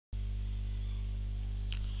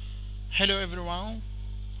Hello everyone,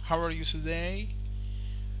 how are you today?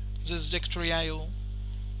 This is Dr.Yayooo,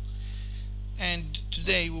 and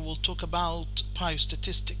today we will talk about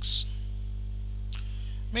biostatistics.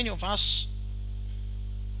 Many of us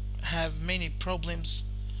have many problems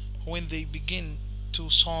when they begin to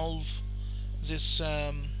solve these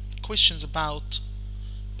questions about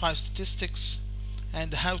biostatistics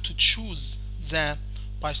and how to choose the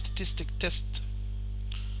biostatistic test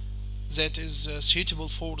that is suitable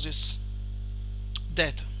for this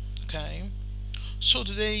data. Okay, so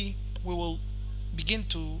today we will begin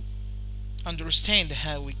to understand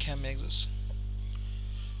how we can make this.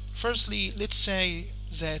 Firstly, let's say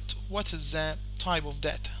that what is the type of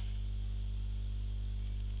data?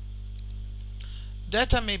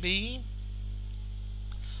 Data may be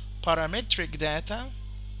parametric data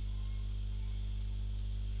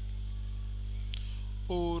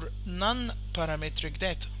or non-parametric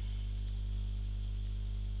data.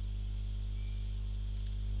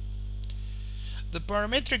 The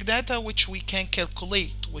parametric data, which we can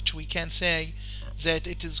calculate, which we can say that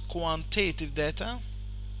it is quantitative data,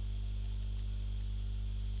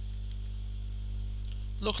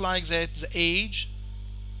 look like that the age.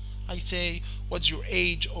 I say, what's your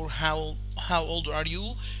age, or how old are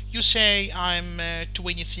you? You say, I'm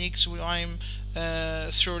 26, or I'm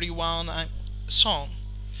 31, and so on.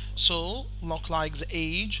 So look like the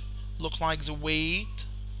age, look like the weight,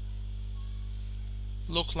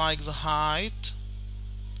 look like the height,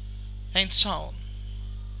 and so on.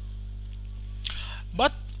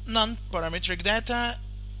 But non-parametric data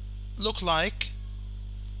look like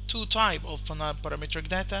two types of non-parametric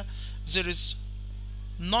data. There is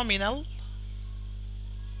nominal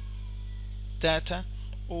data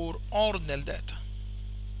or ordinal data.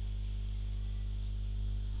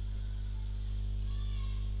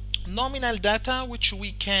 Nominal data, which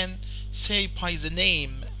we can say by the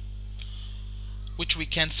name,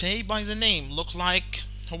 look like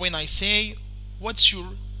when I say, what's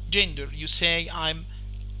your gender? You say, I'm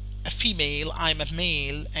a female, I'm a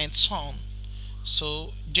male, and so on.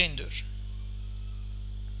 So gender.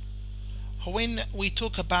 When we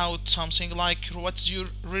talk about something like, what's your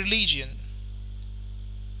religion?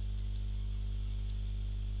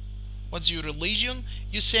 What's your religion?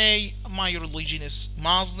 You say, my religion is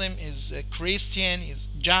Muslim, is Christian, is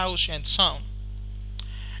Jewish, and so on.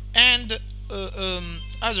 And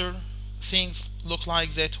other things look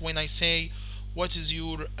like that when I say, what's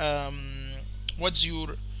your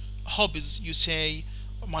hobbies? You say,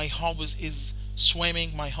 my hobbies is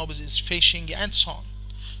swimming, my hobbies is fishing, and so on.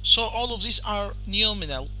 So all of these are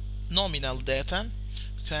nominal data.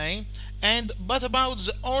 Okay, and but about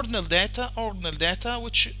the ordinal data,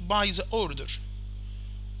 which by the order,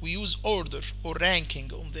 we use order or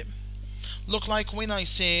ranking on them. Look like when I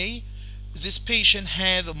say this patient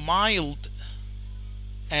had a mild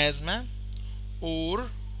asthma, or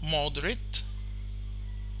moderate,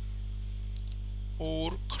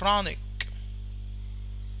 or chronic.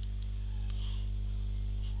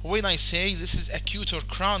 When I say this is acute or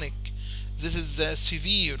chronic, this is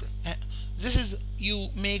severe, this is you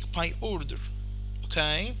make by order.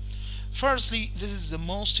 Okay, firstly, this is the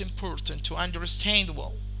most important to understand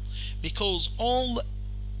well, because all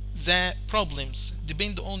the problems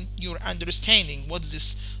depend on your understanding what is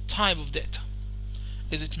this type of data.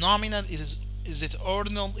 Is it nominal? Is it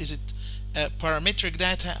ordinal? Is it parametric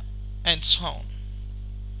data? And so on.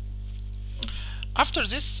 After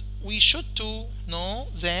this, we should to know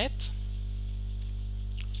that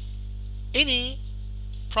any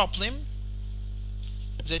problem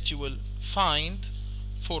that you will find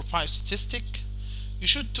for biostatistic, you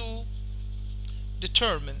should to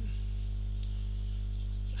determine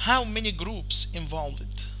how many groups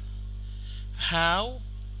involved, how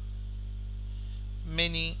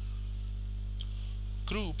many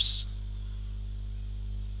groups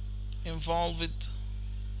involved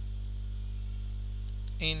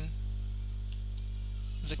in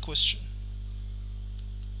the question.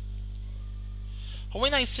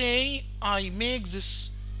 When I say I make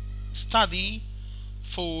this study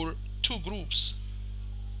for two groups,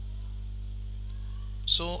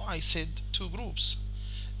 so I said two groups.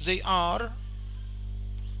 They are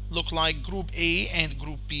look like group A and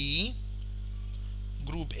group B,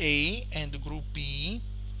 group A and group B.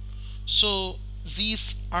 So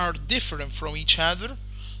these are different from each other,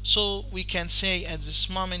 so we can say at this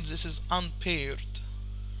moment this is unpaired,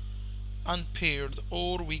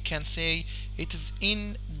 or we can say it is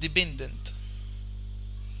independent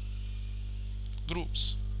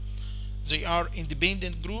groups. They are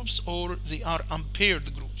independent groups or they are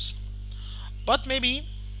unpaired groups. But maybe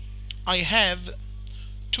I have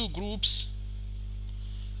two groups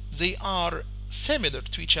they are similar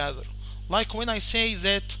to each other. Like when I say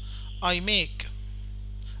that I make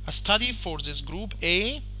a study for this group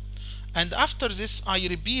A, and after this I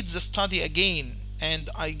repeat the study again and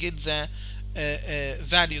I get the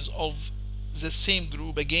values of the same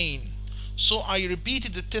group again. So I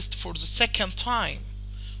repeated the test for the second time.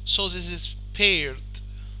 So this is paired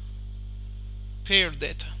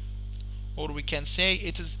data, or we can say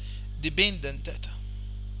it is dependent data.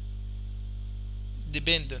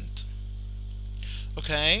 Dependent.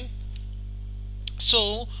 Okay,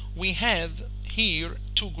 so we have here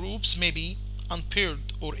two groups, maybe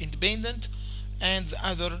unpaired or independent, and the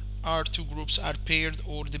other are two groups are paired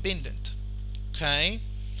or dependent. Okay,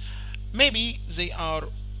 maybe they are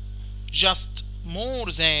just more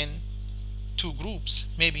than two groups,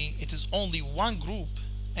 maybe it is only one group,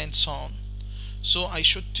 and so on. So I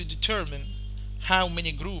should to determine how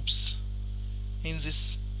many groups in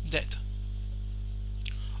this data.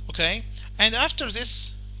 Okay, and after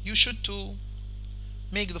this you should to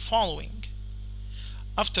make the following.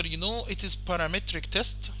 After you know it is parametric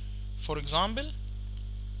test, for example,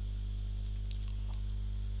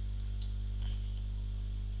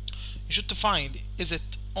 you should to find, is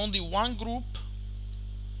it only one group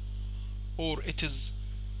or it is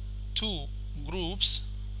two groups,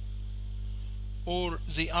 or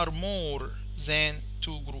they are more than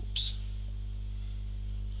two groups.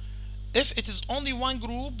 If it is only one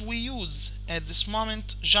group, we use at this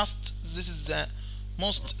moment just, this is the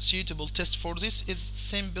most suitable test for this, is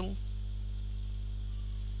simple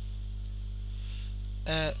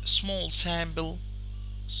small sample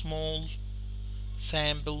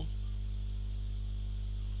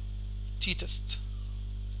t-test,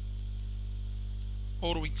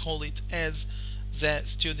 or we call it as the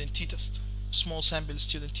student t-test, small sample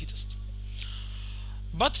student t-test.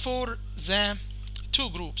 But for the two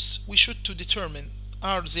groups, we should to determine,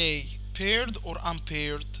 are they paired or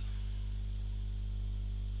unpaired?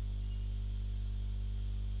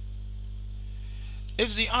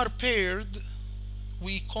 If they are paired,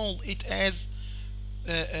 we call it as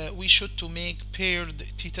we should to make paired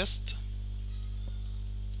t-test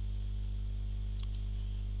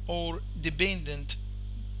or dependent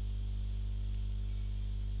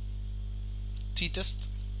t-test.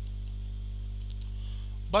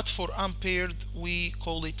 But for unpaired, we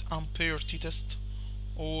call it unpaired t-test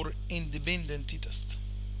or independent t-test.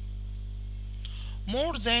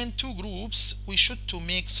 More than two groups, we should to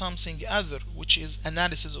make something other, which is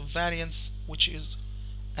analysis of variance, which is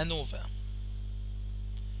ANOVA.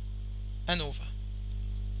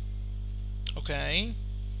 Okay,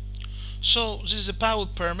 so this is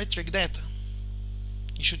about parametric data.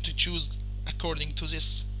 You should to choose according to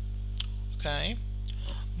this. Okay,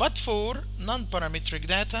 but for non-parametric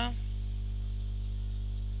data,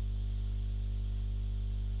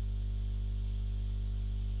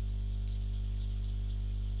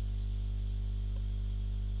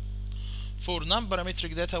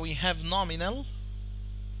 we have nominal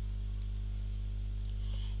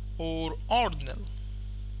or ordinal.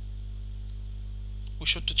 We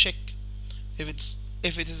should to check if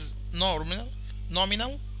it is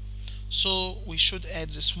nominal, so we should at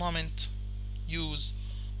this moment use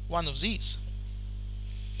one of these.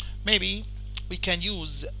 Maybe we can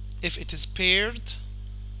use if it is paired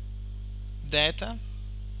data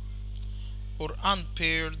or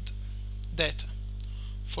unpaired data.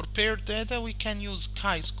 For paired data, we can use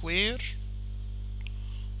chi-square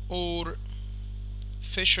or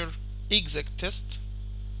Fisher exact test.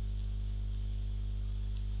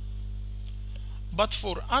 But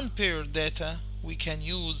for unpaired data, we can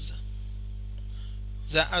use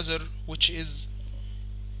the other, which is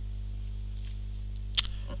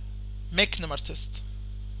McNamara test.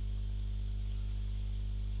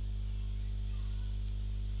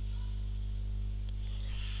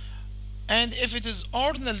 And if it is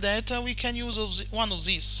ordinal data, we can use one of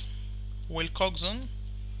these, Wilcoxon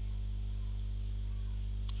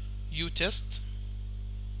U-test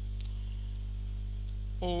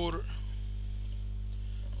or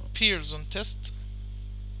Pearson test,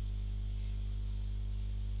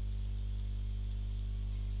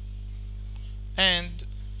 and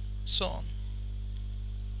so on.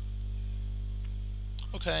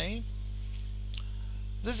 Okay,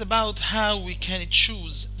 this is about how we can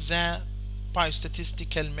choose the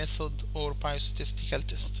biostatistical method or biostatistical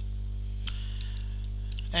test.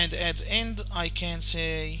 And at the end, I can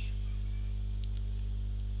say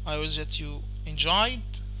I wish that you enjoyed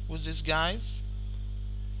with this, guys,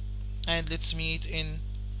 and let's meet in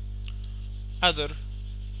other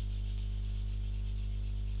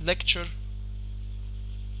lecture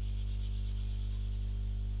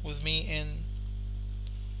with me in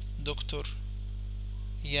Dr.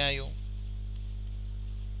 Yayooo.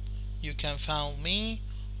 You can find me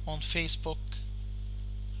on Facebook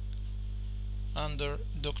under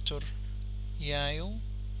Dr. Yayooo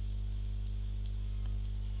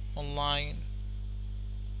online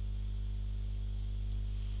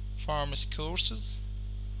pharmacy courses,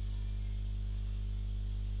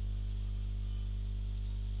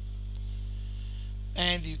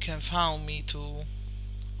 and you can find me too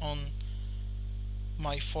on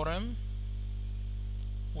my forum,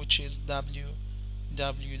 which is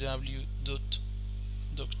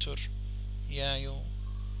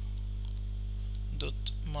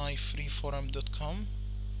www.dryayooo.myfreeforum.com.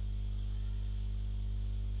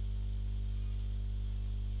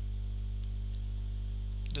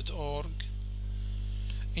 .org.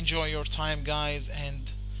 Enjoy your time, guys,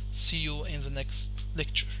 and see you in the next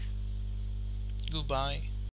lecture. Goodbye.